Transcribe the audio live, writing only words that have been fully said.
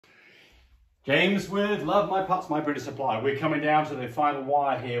James with Love My Pups, My British Supply. We're coming down to the final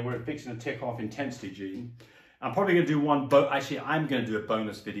wire here. We're fixing to tick off intensity gene. I'm probably going to do one, actually I'm going to do a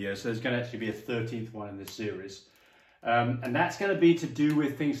bonus video, so there's going to actually be a 13th one in this series. And that's going to be to do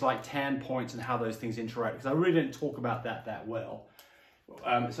with things like tan points and how those things interact, because I really didn't talk about that well.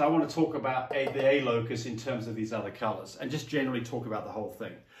 So I want to talk about the A locus in terms of these other colours, and just generally talk about the whole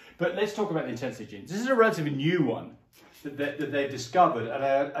thing. But let's talk about the intensity genes. This is a relatively new one that they've discovered, and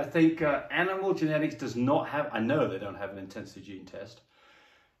I think animal genetics does not have, I know they don't have an intensity gene test.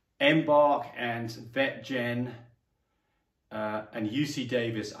 Embark and VetGen and UC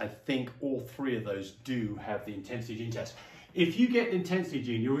Davis, I think all three of those do have the intensity gene test. If you get an intensity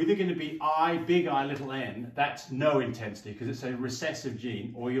gene, you're either going to be I, big I, little n, that's no intensity because it's a recessive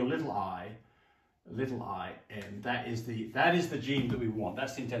gene, or your little I n, that is the gene that we want,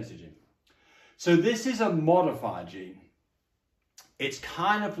 that's the intensity gene. So this is a modifier gene. It's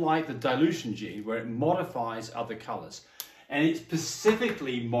kind of like the dilution gene where it modifies other colors, and it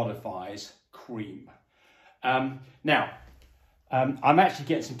specifically modifies cream. I'm actually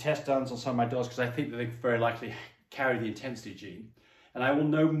getting some test done on some of my dogs because I think that they very likely carry the intensity gene, and I will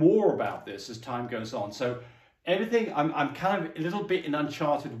know more about this as time goes on. So everything, I'm kind of a little bit in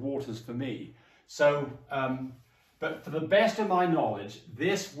uncharted waters for me. So, but for the best of my knowledge,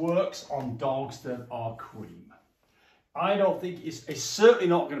 this works on dogs that are cream. I don't think it's certainly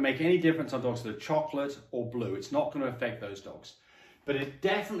not going to make any difference on dogs that are chocolate or blue. It's not going to affect those dogs, but it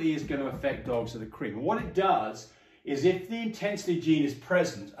definitely is going to affect dogs that are cream. And what it does is if the intensity gene is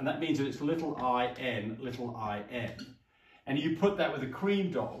present, and that means that it's little in, and you put that with a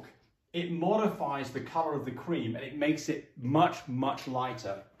cream dog, it modifies the color of the cream and it makes it much, much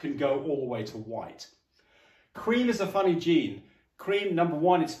lighter, can go all the way to white. Cream is a funny gene. Cream, number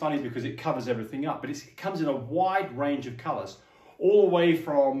one, it's funny because it covers everything up, but it comes in a wide range of colors, all the way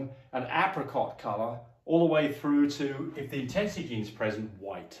from an apricot color, all the way through to, if the intensity gene is present,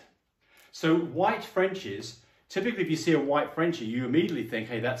 white. So white Frenchies, typically if you see a white Frenchie, you immediately think,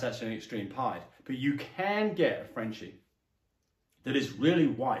 hey, that's actually an extreme pied. But you can get a Frenchie that is really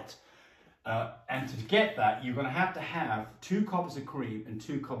white. And to get that, you're going to have 2 copies of cream and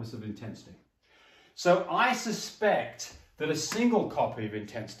 2 copies of intensity. So I suspect that a single copy of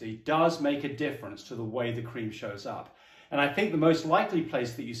intensity does make a difference to the way the cream shows up. And I think the most likely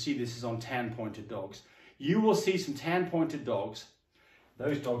place that you see this is on tan-pointed dogs. You will see some tan-pointed dogs.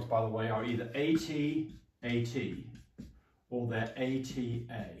 Those dogs, by the way, are either AT or they're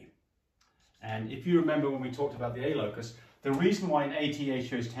ATA. And if you remember when we talked about the A locus, the reason why an ATA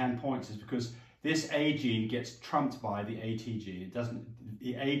shows tan points is because this A gene gets trumped by the AT gene.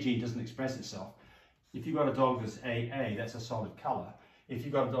 The A gene doesn't express itself. If you've got a dog that's AA, that's a solid color. If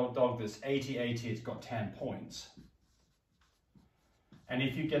you've got a dog that's AT, it's got tan points. And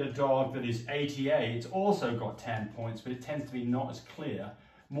if you get a dog that is ATA, it's also got tan points, but it tends to be not as clear,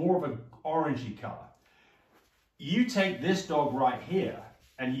 more of an orangey color. You take this dog right here,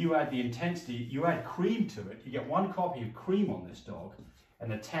 and you add the intensity, you add cream to it, you get 1 copy of cream on this dog, and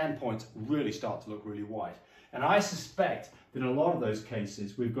the tan points really start to look really white. And I suspect that in a lot of those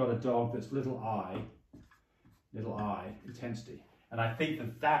cases, we've got a dog that's little I intensity. And I think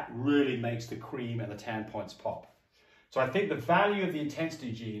that really makes the cream and the tan points pop. So I think the value of the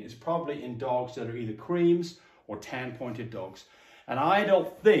intensity gene is probably in dogs that are either creams or tan pointed dogs. And I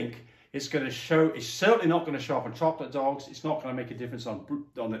don't think it's going to show, it's certainly not going to show up on chocolate dogs. It's not going to make a difference on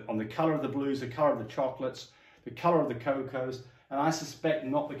the color of the blues, the color of the chocolates, the color of the cocos, and I suspect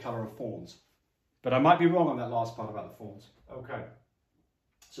not the color of fawns. But I might be wrong on that last part about the fawns. Okay,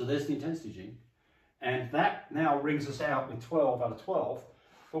 so there's the intensity gene. And that now rings us out with 12 out of 12.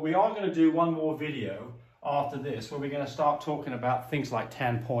 But we are going to do one more video after this where we're going to start talking about things like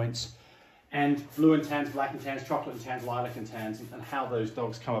tan points and blue and tans, black and tans, chocolate and tans, lilac and tans, and how those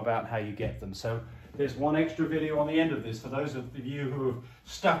dogs come about and how you get them. So there's one extra video on the end of this for those of you who have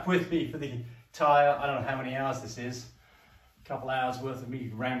stuck with me for the entire, I don't know how many hours this is, a couple hours worth of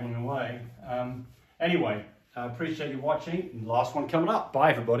me rambling away. Anyway, I appreciate you watching. Last one coming up. Bye,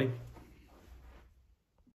 everybody.